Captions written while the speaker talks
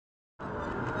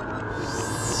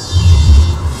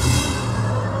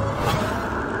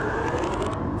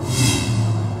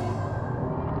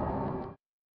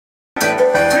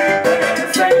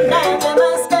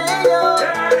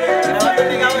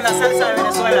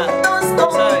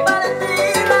Venezuela, ¿sabes?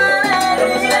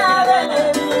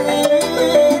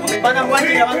 Con mi pana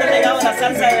Juanchi grabando el legado de la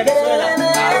salsa de Venezuela.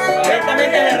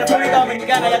 Directamente de la República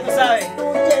Dominicana, ya tú sabes.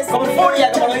 Con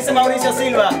furia, como lo dice Maurisio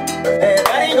Silva.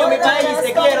 Cariño, mi país,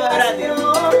 te quiero de verdad.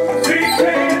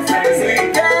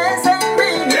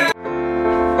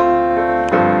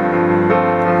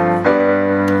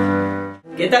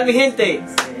 ¿Qué tal, mi gente?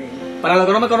 Para los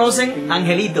que no me conocen,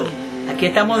 Angelito. Aquí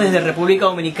estamos desde República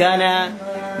Dominicana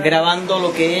grabando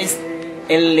lo que es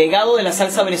el legado de la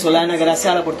salsa venezolana,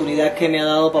 gracias a la oportunidad que me ha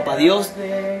dado Papá Dios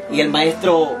y el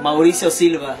maestro Maurisio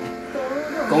Silva,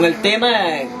 con el tema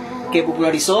que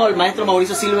popularizó el maestro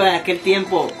Maurisio Silva en aquel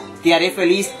tiempo, Te Haré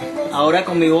Feliz, ahora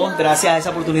con mi voz, gracias a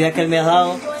esa oportunidad que él me ha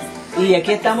dado. Y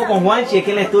aquí estamos con Juanchi,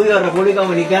 aquí en el estudio de República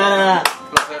Dominicana,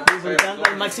 disfrutando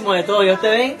al máximo de todo. ¿Ya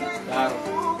ustedes ven? Claro.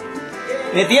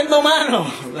 Metiendo mano,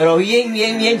 pero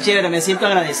bien chévere, me siento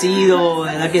agradecido,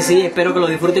 de verdad que sí, espero que lo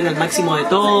disfruten al máximo de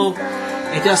todo.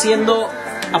 Estoy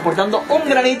aportando un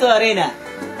granito de arena.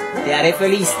 Te haré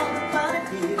feliz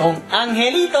con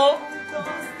Angelito.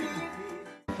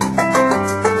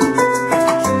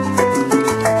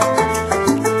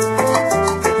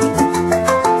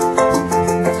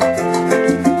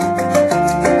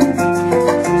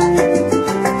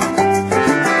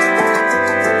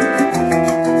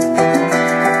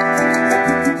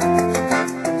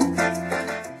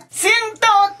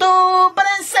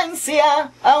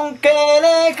 Aunque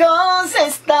lejos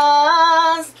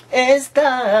estás.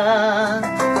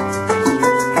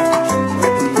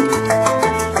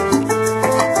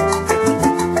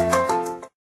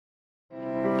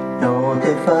 No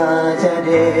te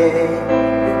fallaré,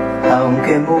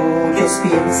 aunque muchos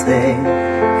piensen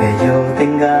que yo te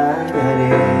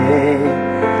engañaré.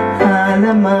 Al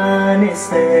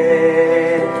amanecer,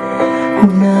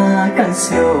 una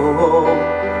canción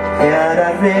te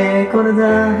hará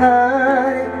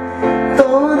recordar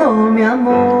todo mi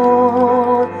amor.